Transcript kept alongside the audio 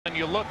And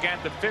you look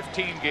at the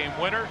 15-game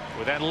winner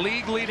with that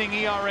league-leading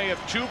ERA of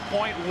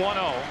 2.10, 3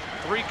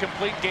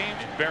 complete games.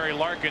 Barry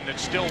Larkin,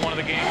 that's still one of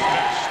the game's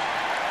best.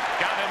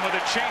 Got him with a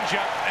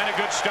changeup and a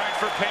good start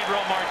for Pedro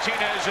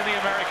Martinez in the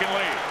American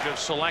League.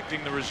 Just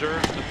selecting the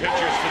reserves, the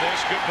pitchers for this.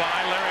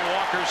 Goodbye, Larry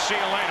Walker. See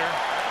you later.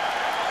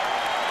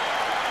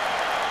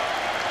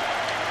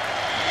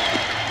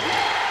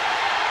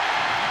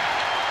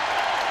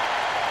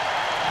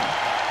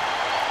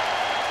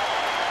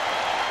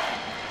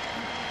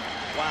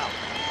 Wow.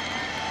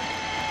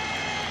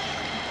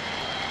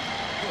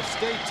 Well,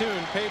 stay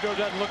tuned. Pedro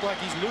doesn't look like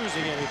he's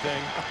losing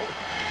anything.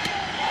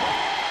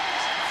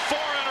 4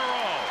 in a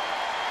row.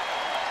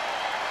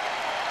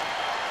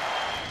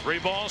 3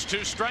 balls,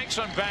 2 strikes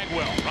on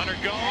Bagwell. Runner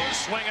goes,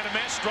 swing and a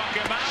miss, struck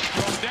him out,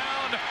 thrown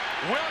down.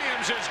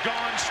 Williams is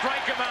gone,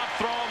 strike him out,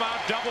 throw him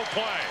out, double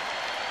play.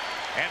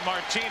 And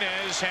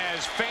Martinez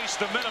has faced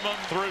the minimum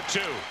through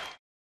 2.